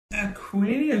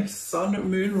Aquarius, Sun,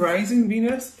 Moon, Rising,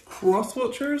 Venus, Cross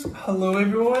Watchers. Hello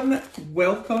everyone,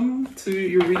 welcome to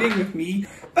your reading with me.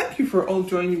 Thank you for all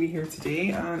joining me here today,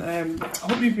 and I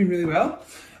hope you've been really well.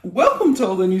 Welcome to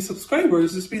all the new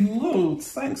subscribers, there's been loads.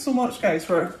 Thanks so much guys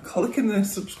for clicking the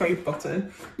subscribe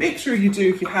button. Make sure you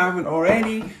do if you haven't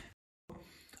already.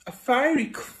 A fiery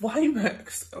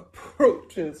climax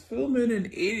approaches, full moon in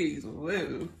Aries,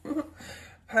 wow.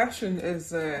 Passion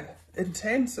is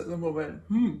intense at the moment.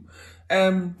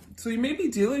 So you may be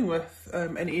dealing with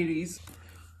an Aries.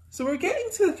 So we're getting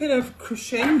to the kind of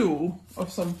crescendo of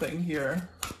something here.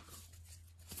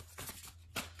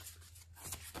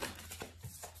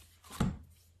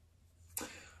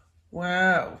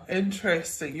 Wow,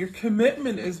 interesting. Your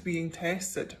commitment is being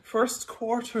tested. First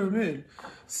quarter moon.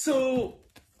 So,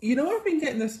 you know, I've been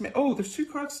getting this. Oh, there's two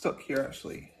cards stuck here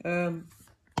actually.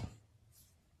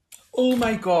 Oh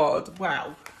my god,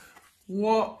 wow.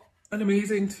 What an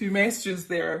amazing two messages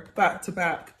there, back to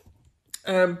back.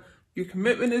 Your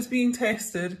commitment is being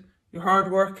tested, your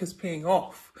hard work is paying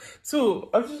off. So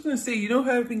I was just going to say, you know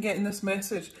how I've been getting this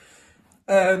message?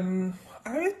 I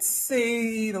would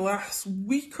say the last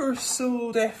week or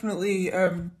so, definitely,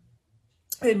 in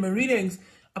my readings,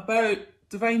 about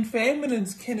Divine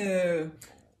Feminine's kind of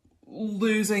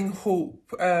losing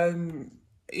hope,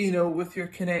 you know, with your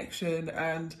connection,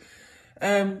 and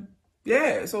yeah,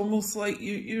 it's almost like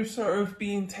you're sort of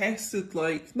being tested,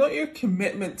 like, not your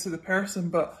commitment to the person,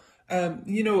 but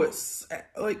you know, it's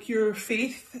like your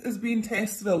faith is being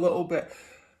tested a little bit.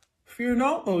 Fear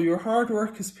not though, your hard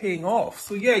work is paying off.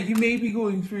 So yeah, you may be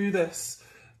going through this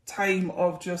time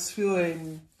of just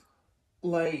feeling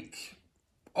like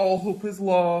all hope is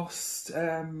lost.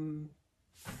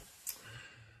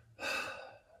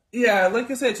 Yeah, like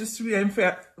I said, just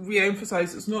to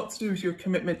re-emphasize, it's not to do with your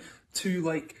commitment to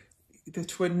like the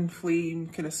twin flame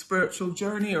kind of spiritual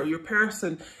journey or your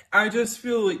person. I just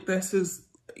feel like this is,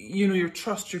 you know, your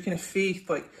trust, your kind of faith,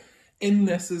 like in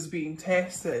this is being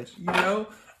tested, you know?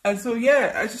 And so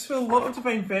yeah, I just feel a lot of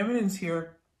Divine Feminines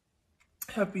here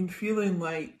have been feeling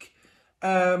like,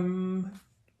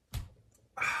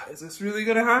 is this really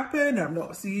going to happen? I'm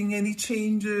not seeing any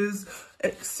changes,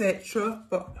 etc.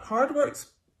 But hard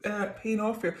work's paying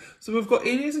off here. So we've got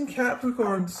Aries and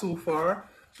Capricorn so far.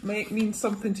 Might mean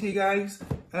something to you guys.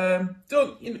 You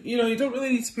don't really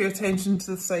need to pay attention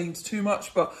to the signs too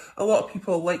much, but a lot of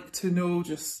people like to know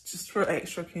just for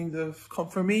extra kind of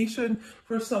confirmation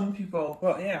for some people.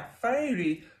 But yeah,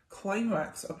 fiery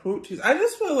climax approaches. I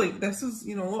just feel like this is,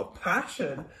 you know, a lot of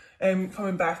passion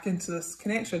coming back into this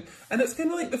connection, and it's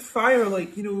kind of like the fire,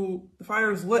 like, you know, the fire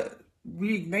is lit,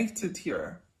 reignited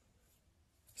here.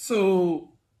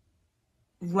 So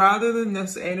rather than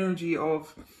this energy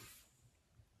of,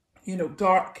 you know,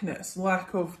 darkness,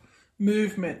 lack of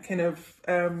movement, kind of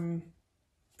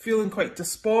feeling quite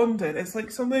despondent, it's like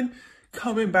something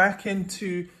coming back in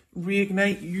to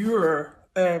reignite your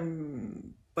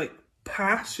like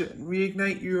passion,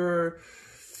 reignite your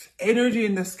energy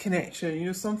in this connection, you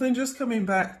know, something just coming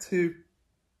back to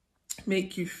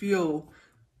make you feel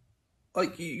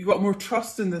like you got more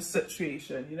trust in this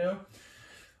situation, you know.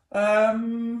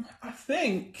 I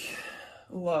think,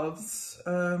 loves,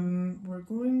 we're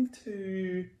going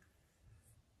to,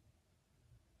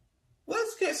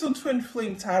 let's get some Twin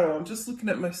Flame Tarot. I'm just looking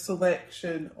at my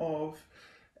selection of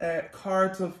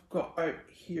cards I've got out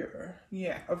here.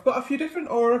 Yeah, I've got a few different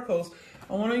oracles.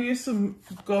 I want to use some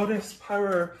Goddess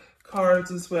Power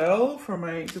cards as well for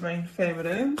my Divine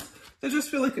Feminines. I just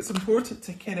feel like it's important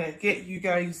to kind of get you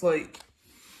guys, like,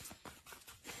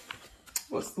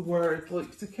 what's the word,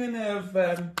 like to kind of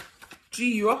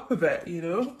G you up a bit, you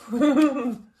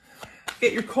know.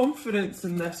 Get your confidence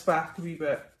in this back a wee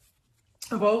bit.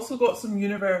 I've also got some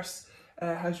Universe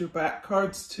Has Your Back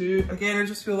cards too. Again, I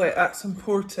just feel like that's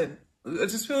important. I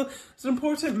just feel it's an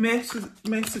important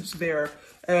message there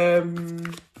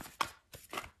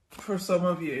for some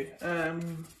of you,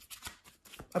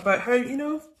 about how, you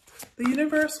know, the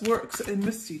universe works in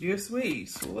mysterious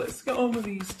ways. So let's get on with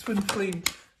these Twin Flame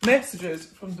messages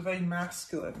from Divine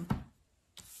Masculine.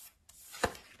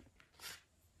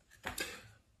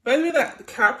 By the way, that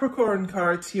Capricorn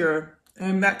card here,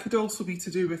 that could also be to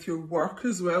do with your work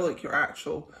as well, like your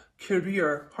actual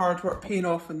career, hard work paying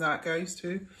off in that, guys,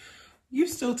 too. You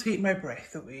still take my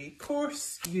breath away. Of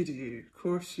course you do. Of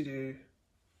course you do.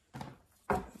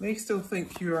 They still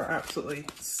think you are absolutely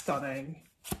stunning.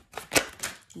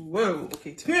 Whoa,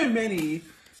 okay, too many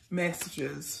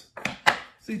messages.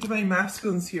 So Divine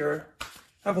Masculines here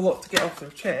have a lot to get off their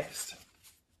chest.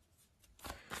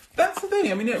 That's the thing,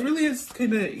 I mean, it really is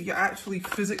kind of, you actually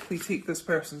physically take this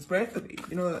person's breath away,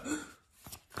 you know,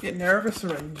 get nervous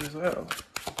around you as well.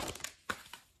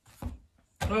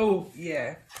 Oh,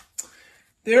 yeah.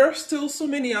 There are still so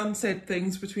many unsaid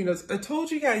things between us. I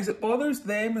told you guys, it bothers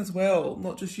them as well,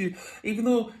 not just you. Even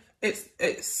though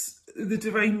it's the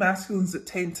divine masculines that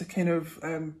tend to kind of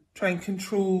try and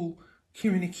control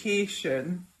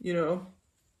communication, you know.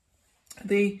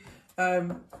 They,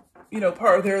 you know,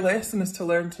 part of their lesson is to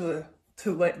learn to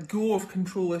let go of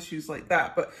control issues like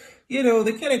that. But, you know,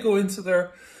 they kind of go into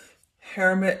their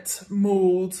hermit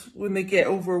mode when they get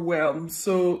overwhelmed.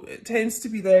 So it tends to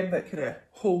be them that kind of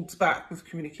holds back with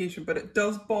communication, but it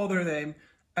does bother them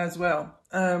as well.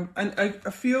 And I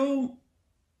feel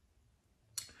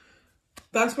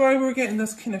that's why we're getting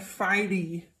this kind of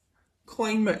fiery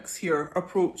climax here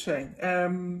approaching.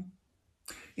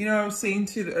 You know, I was saying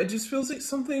to you that it just feels like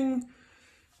something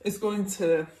is going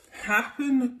to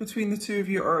happen between the two of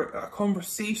you, or a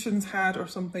conversation's had or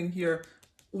something here,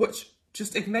 which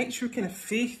just ignites your kind of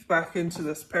faith back into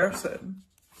this person.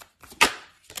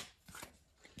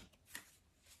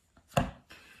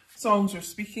 Songs are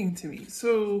speaking to me.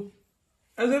 So,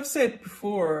 as I've said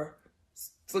before,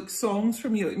 it's like songs for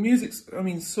me, like music's, I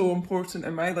mean, so important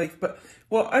in my life. But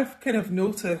what I've kind of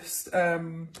noticed,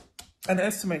 and it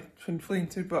is to my twin flame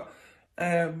too, but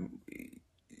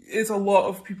is a lot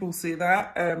of people say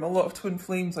that. A lot of twin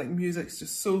flames, like, music's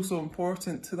just so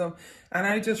important to them. And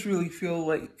I just really feel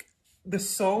like the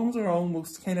songs are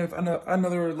almost kind of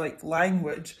another like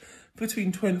language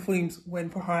between twin flames, when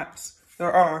perhaps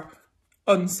there are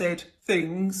unsaid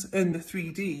things in the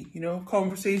 3D, you know,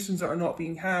 conversations that are not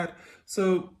being had.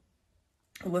 So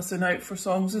listen out for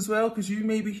songs as well, because you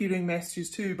may be hearing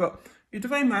messages too, but your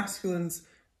divine masculines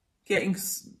getting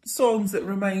songs that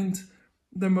remind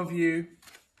them of you,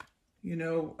 you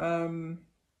know.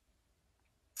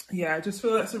 Yeah, I just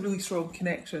feel that's a really strong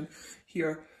connection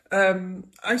here.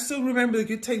 I still remember the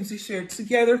good times we shared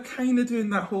together, kind of doing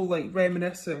that whole like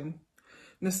reminiscing,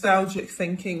 nostalgic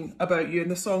thinking about you,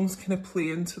 and the songs kind of play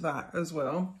into that as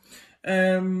well.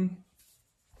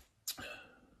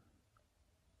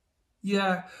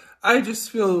 Yeah, I just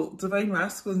feel divine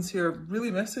masculines here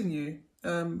really missing you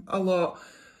a lot.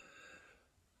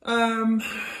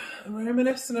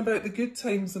 Reminiscing about the good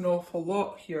times an awful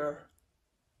lot here.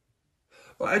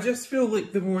 But I just feel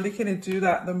like the more they kind of do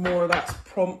that, the more that's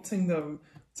prompting them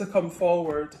to come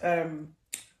forward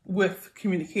with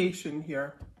communication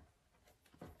here.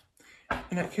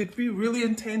 And it could be really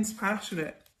intense,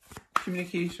 passionate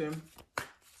communication.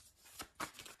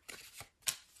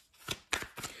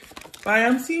 But I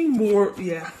am seeing more,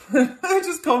 yeah,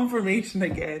 just confirmation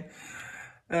again.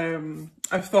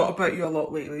 I've thought about you a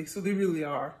lot lately, so they really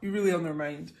are. You're really on their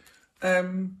mind.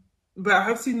 But I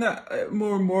have seen that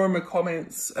more and more in my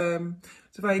comments.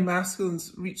 Divine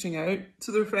masculines reaching out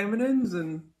to their feminines,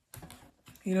 and,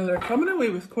 you know, they're coming away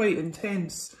with quite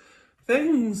intense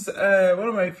things. One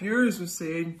of my viewers was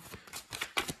saying,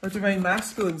 our divine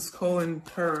masculine's calling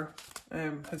her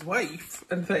his wife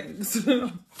and things.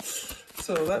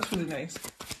 So that's really nice.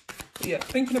 But yeah,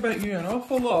 thinking about you an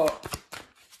awful lot.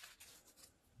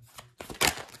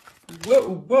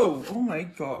 Whoa, whoa, oh my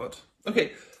god.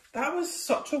 Okay, that was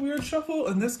such a weird shuffle,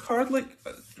 and this card, like,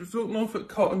 I don't know if it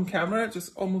caught on camera, it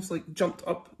just almost like jumped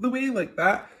up the way like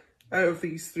that out of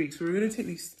these three. So we're going to take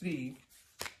these three.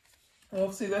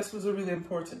 Obviously this was a really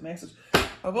important message.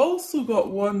 I've also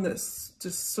got one that's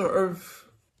just sort of,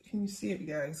 can you see it,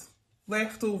 guys?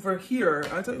 Left over here.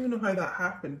 I don't even know how that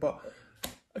happened, but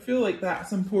I feel like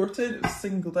that's important. It was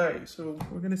singled out, so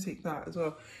we're going to take that as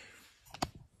well.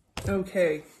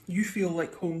 Okay, you feel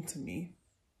like home to me.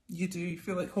 You do. You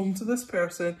feel like home to this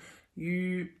person.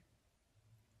 You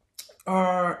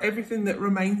are everything that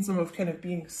reminds them of kind of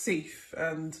being safe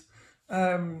and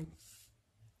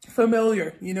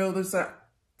familiar. You know, there's that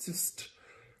just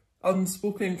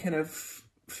unspoken kind of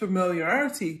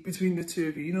familiarity between the two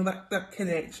of you. You know, that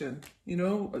connection. You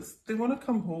know, they want to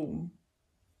come home.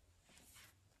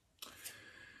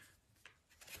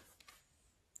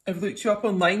 I've looked you up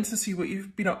online to see what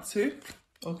you've been up to.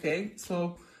 Okay,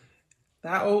 so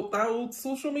that old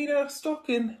social media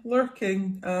stalking,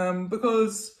 lurking,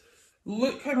 because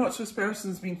look how much this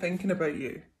person's been thinking about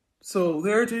you. So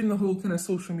they're doing the whole kind of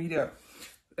social media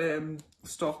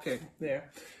stalking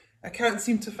there. I can't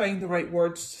seem to find the right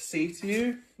words to say to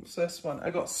you. What's this one?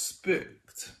 I got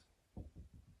spooked.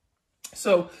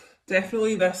 So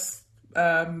definitely this,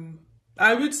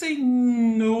 I would say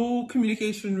no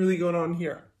communication really going on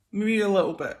here. Maybe a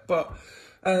little bit, but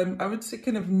I would say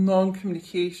kind of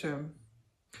non-communication.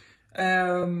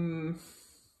 We'll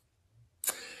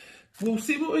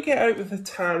see what we get out with the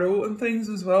tarot and things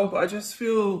as well, but I just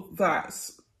feel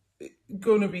that's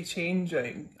going to be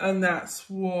changing, and that's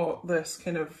what this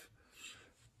kind of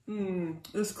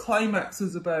this climax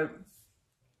is about.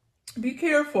 Be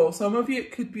careful. Some of you,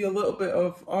 it could be a little bit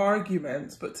of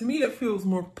arguments, but to me it feels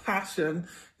more passion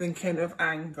than kind of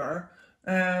anger.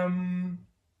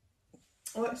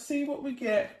 Let's see what we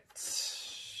get.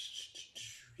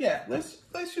 Yeah, let's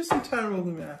use some Tarot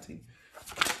Illuminati.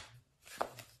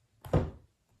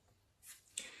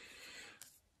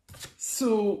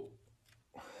 So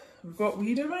we've got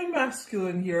we Divine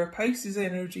Masculine here, Pisces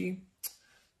energy,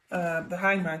 the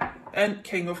Hangman, and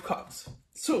King of Cups.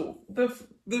 So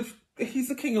he's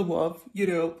the King of Love, you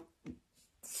know,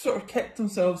 sort of kept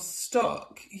themselves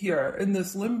stuck here in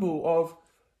this limbo of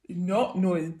not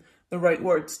knowing the right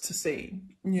words to say,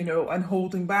 you know, and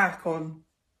holding back on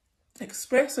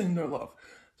expressing their love.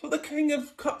 So the King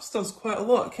of Cups does quite a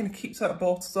lot. It kind of keeps that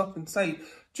bottled up inside.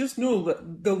 Just know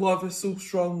that the love is so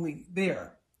strongly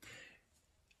there.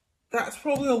 That's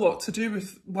probably a lot to do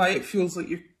with why it feels like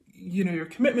your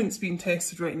commitment's being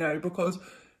tested right now, because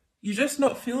you're just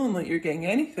not feeling like you're getting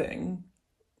anything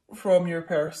from your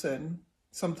person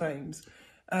sometimes.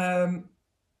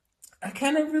 I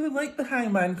kind of really like the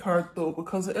Hangman card though,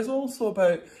 because it is also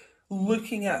about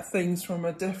looking at things from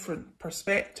a different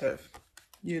perspective.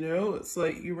 You know, it's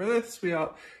like you were this way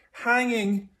up,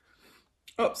 hanging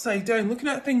upside down, looking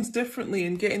at things differently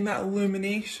and getting that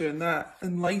illumination, that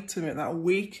enlightenment, that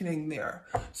awakening there.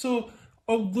 So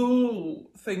although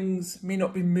things may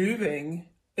not be moving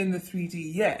in the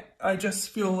 3D yet, I just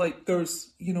feel like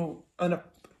there's, you know,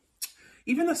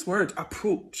 even this word,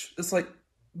 approach, it's like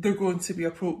they're going to be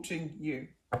approaching you.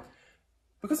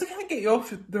 Because they can't get you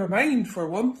off their mind, for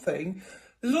one thing.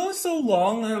 There's only so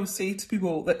long, I would say to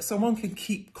people, that someone can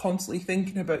keep constantly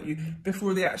thinking about you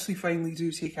before they actually finally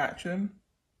do take action.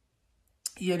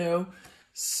 You know?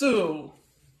 So,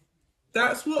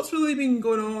 that's what's really been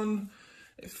going on.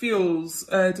 It feels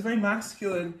Divine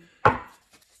Masculine.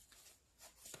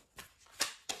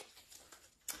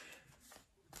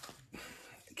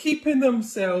 Keeping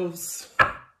themselves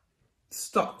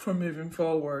stuck from moving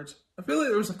forward. I feel like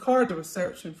there was a card I was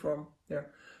searching from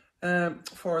there,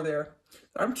 for there.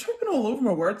 I'm tripping all over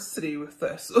my words today with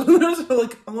this. There's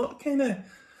like a lot of kind of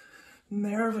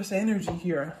nervous energy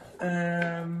here,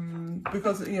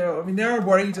 because, you know, I mean, they're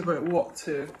worried about what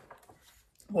to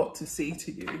say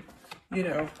to you, you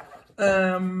know.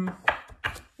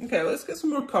 Okay, let's get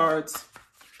some more cards.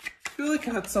 I feel like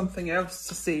I had something else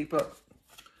to say, but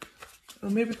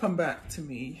it'll maybe come back to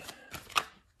me.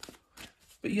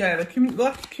 But yeah, the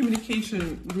lack of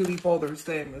communication really bothers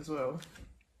them as well.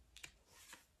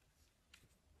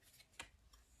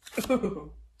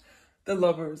 The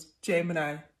Lovers,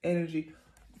 Gemini energy.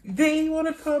 They want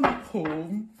to come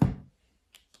home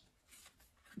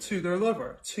to their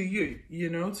lover, to you, you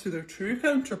know, to their true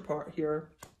counterpart here.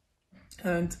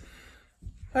 And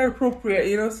how appropriate,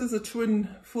 you know, this is a twin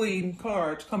flame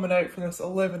card coming out from this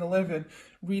 11/11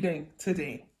 reading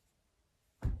today.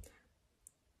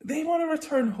 They want to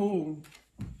return home.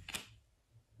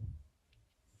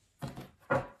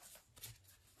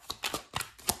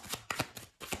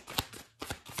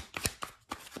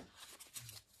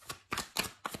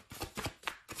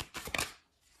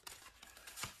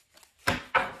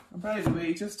 And by the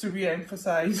way, just to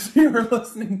re-emphasise, you're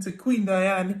listening to Queen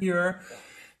Diane here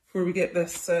before we get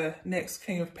this next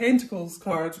King of Pentacles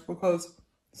card, because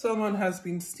someone has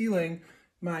been stealing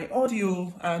my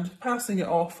audio and passing it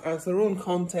off as their own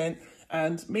content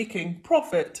and making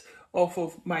profit off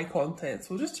of my content.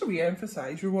 So just to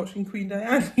re-emphasise, you're watching Queen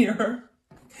Diane here.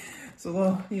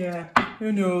 So yeah,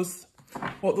 who knows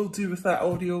what they'll do with that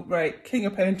audio. Right, King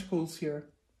of Pentacles here.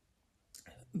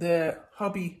 The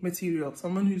hubby material,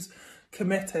 someone who's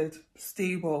committed,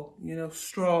 stable, you know,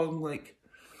 strong, like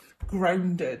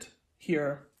grounded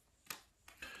here.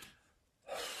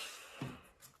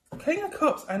 King of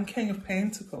Cups and King of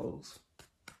Pentacles.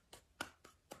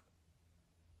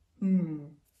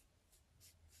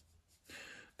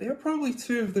 They're probably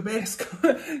two of the best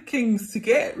kings to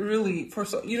get, really, for,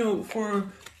 you know,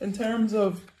 for in terms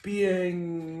of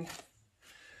being,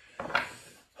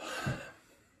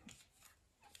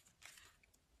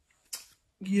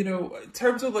 you know, in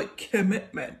terms of like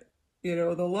commitment, you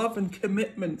know, the love and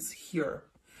commitments here.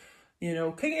 You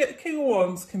know, King of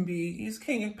Wands can be, he's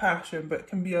king of passion, but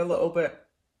can be a little bit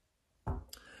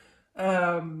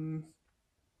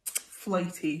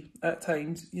flighty at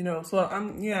times, you know. So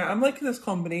I'm liking this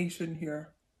combination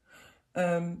here.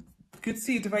 Good to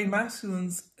see Divine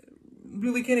Masculines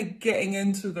really kind of getting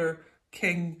into their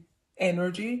king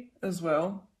energy as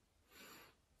well.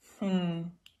 I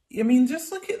mean,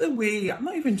 just look at the way, I'm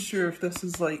not even sure if this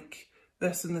is like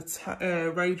this in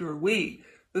the Rider Waite,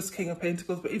 this King of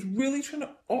Pentacles, but he's really trying to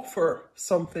offer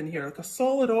something here, like a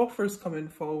solid offer is coming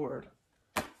forward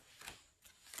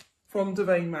from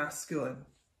Divine Masculine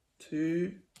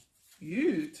to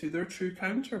you, to their true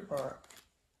counterpart.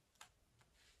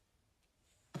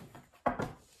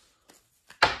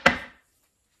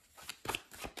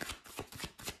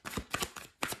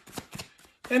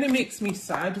 And it makes me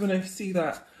sad when I see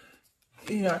that,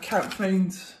 you know, I can't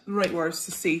find the right words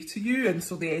to say to you, and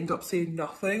so they end up saying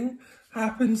nothing.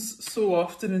 Happens so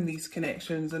often in these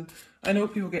connections, and I know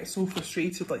people get so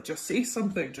frustrated, like, just say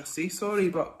something, just say sorry,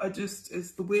 but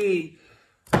it's the way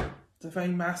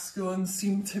Divine Masculines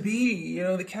seem to be, you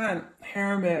know, they can't.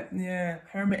 Hermit, yeah,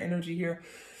 Hermit energy here.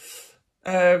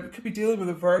 Could be dealing with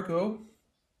a Virgo.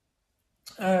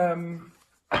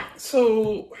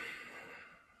 So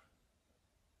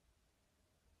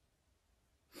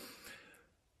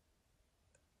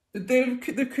there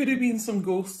could have been some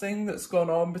ghosting that's gone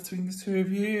on between the two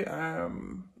of you.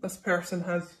 This person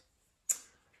has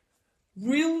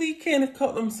really kind of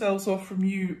cut themselves off from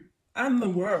you and the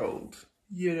world.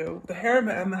 You know, the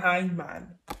Hermit and the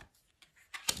Hangman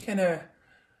kind of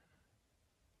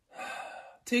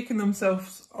taking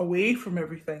themselves away from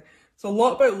everything. It's a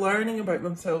lot about learning about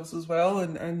themselves as well,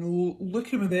 and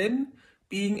looking within,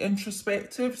 being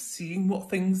introspective, seeing what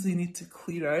things they need to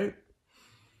clear out.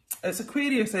 It's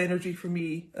Aquarius energy for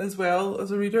me as well as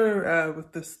a reader,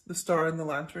 with the star and the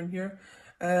lantern here.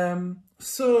 You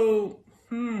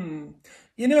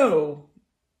know,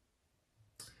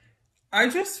 I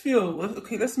just feel,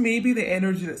 okay, this may be the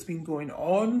energy that's been going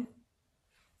on,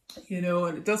 you know,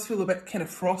 and it does feel a bit kind of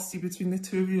frosty between the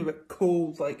two of you, a bit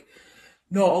cold, like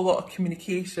not a lot of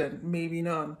communication, maybe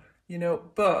none, you know,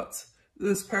 but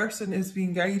this person is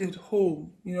being guided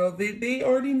home. You know, they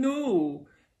already know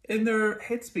in their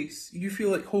headspace, you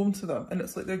feel like home to them, and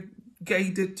it's like they're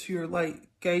guided to your light,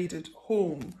 guided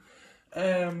home.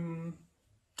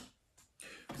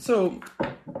 So,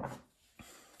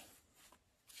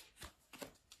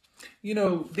 you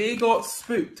know, they got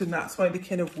spooked, and that's why they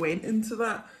kind of went into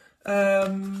that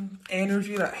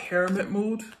energy, that hermit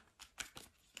mode.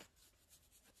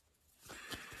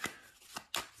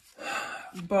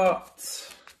 But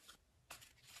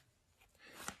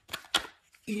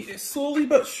slowly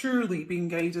but surely being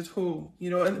guided home, you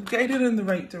know, and guided in the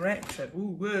right direction.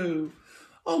 Ooh, whoa.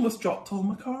 Almost dropped all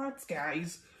my cards,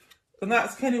 guys. And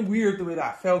that's kind of weird the way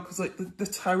that fell, because like the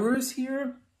towers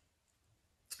here,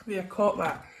 I caught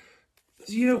that.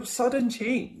 You know, sudden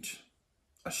change.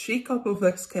 A shake-up of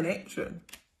this connection.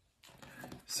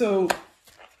 So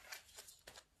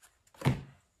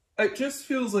it just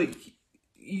feels like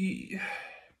you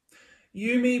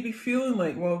may be feeling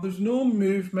like, well, there's no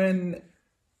movement.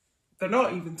 They're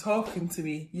not even talking to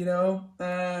me, you know,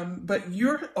 but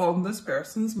you're on this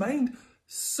person's mind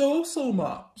so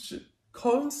much,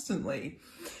 constantly,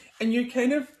 and you're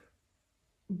kind of,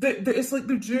 it's like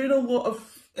they're doing a lot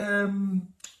of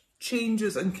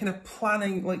changes and kind of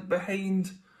planning, like,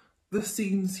 behind the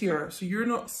scenes here, so you're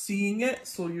not seeing it,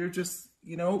 so you're just,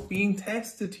 you know, being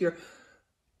tested here.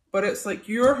 But it's like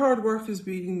your hard work is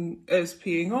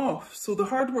paying off. So the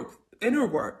hard work, inner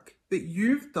work that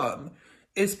you've done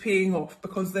is paying off,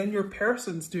 because then your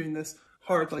person's doing this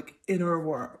hard, like, inner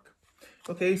work.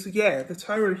 Okay, so yeah, the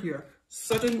Tower here.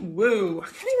 Sudden, whoa, I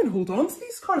can't even hold on to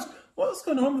these cards. What's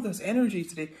going on with this energy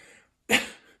today?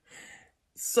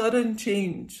 Sudden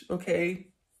change, okay?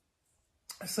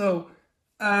 So,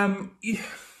 yeah,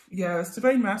 this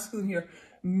Divine Masculine here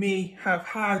may have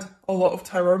had a lot of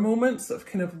Tower moments that have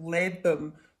kind of led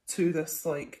them to this,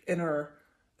 like, inner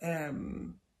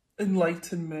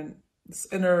enlightenment, this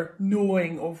inner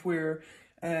knowing of where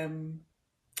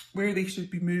they should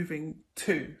be moving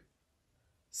to.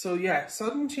 So yeah,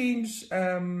 sudden change.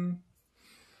 From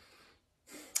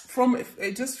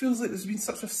it just feels like there's been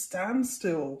such a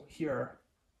standstill here.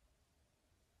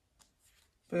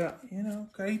 But you know,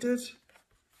 guided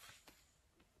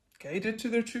to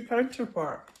their true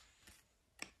counterpart.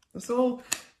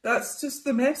 That's just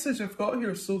the message I've got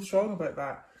here, so strong about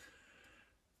that.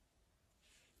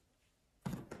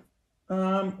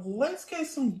 Let's get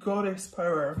some Goddess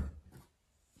Power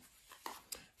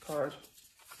card.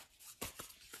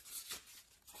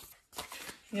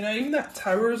 You know, even that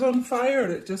Tower's on fire,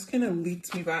 it just kind of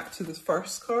leads me back to this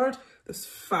first card, this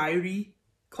fiery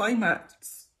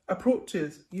climax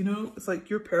approaches, you know, it's like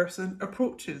your person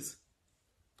approaches.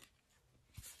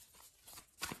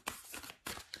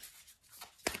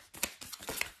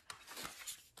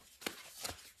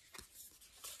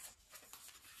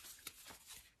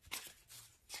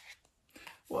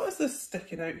 What is this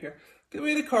sticking out here? Look at the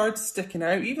way the card's sticking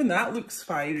out. Even that looks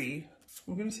fiery.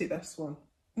 I'm going to say this one.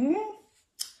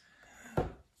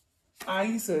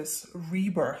 Isis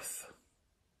rebirth.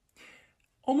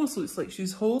 Almost looks like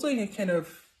she's holding a kind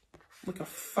of like a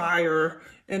fire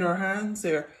in her hands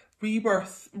there.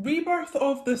 Rebirth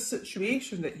of this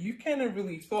situation that you kind of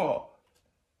really thought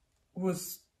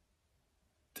was,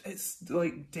 it's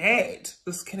like dead,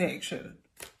 this connection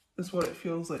is what it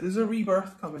feels like. There's a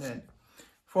rebirth coming in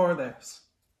for this.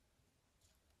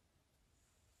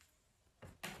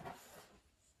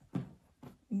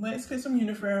 Let's get some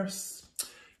universe.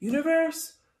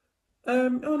 Universe? Oh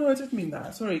no, I didn't mean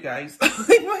that. Sorry guys.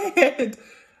 In my head,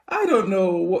 I don't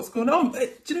know what's going on.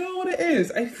 Do you know what it is?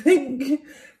 I think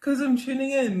because I'm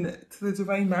tuning in to the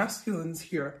divine masculines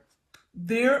here,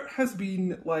 there has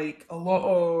been like a lot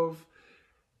of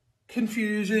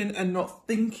confusion and not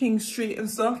thinking straight and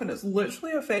stuff, and it's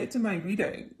literally affecting my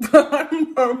reading.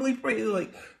 I'm normally pretty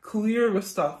like clear with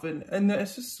stuff, and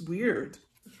it's just weird.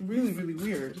 It's really, really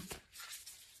weird.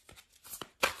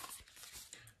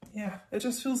 Yeah, it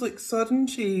just feels like sudden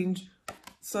change,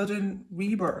 sudden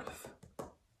rebirth.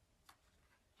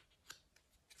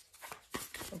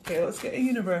 Okay, let's get a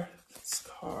universe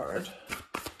card.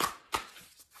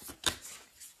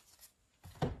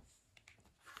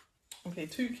 Okay,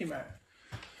 2 came out.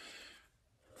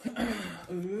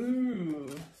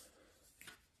 Ooh.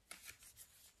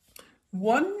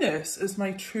 Oneness is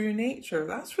my true nature.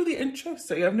 That's really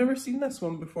interesting. I've never seen this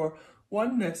one before.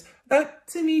 Oneness. That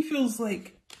to me feels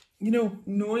like, you know,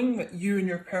 knowing that you and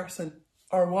your person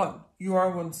are one. You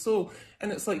are one soul.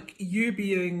 And it's like you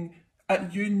being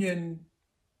at union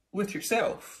with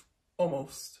yourself,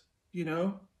 almost, you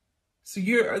know? So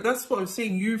that's what I was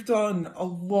saying. You've done a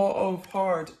lot of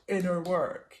hard inner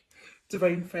work,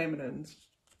 divine feminines.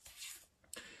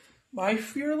 My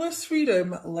fearless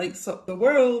freedom lights up the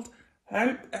world.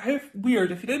 How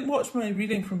weird. If you didn't watch my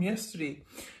reading from yesterday,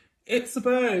 it's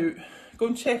about, go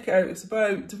and check it out. It's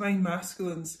about divine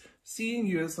masculines seeing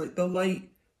you as like the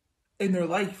light in their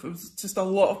life. It was just a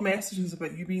lot of messages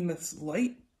about you being this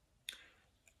light.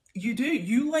 You do.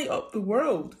 You light up the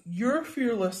world. Your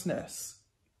fearlessness,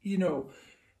 you know,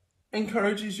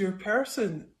 encourages your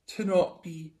person to not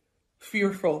be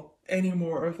fearful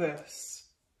anymore of this.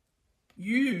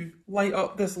 You light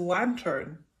up this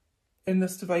lantern in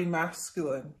this divine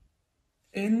masculine.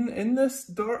 In this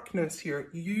darkness here,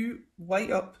 you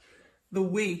light up the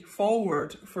way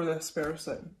forward for this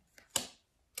person.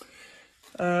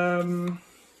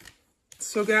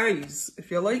 So guys, if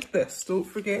you like this, don't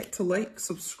forget to like,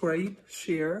 subscribe,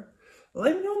 share.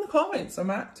 Let me know in the comments. I'm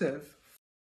active.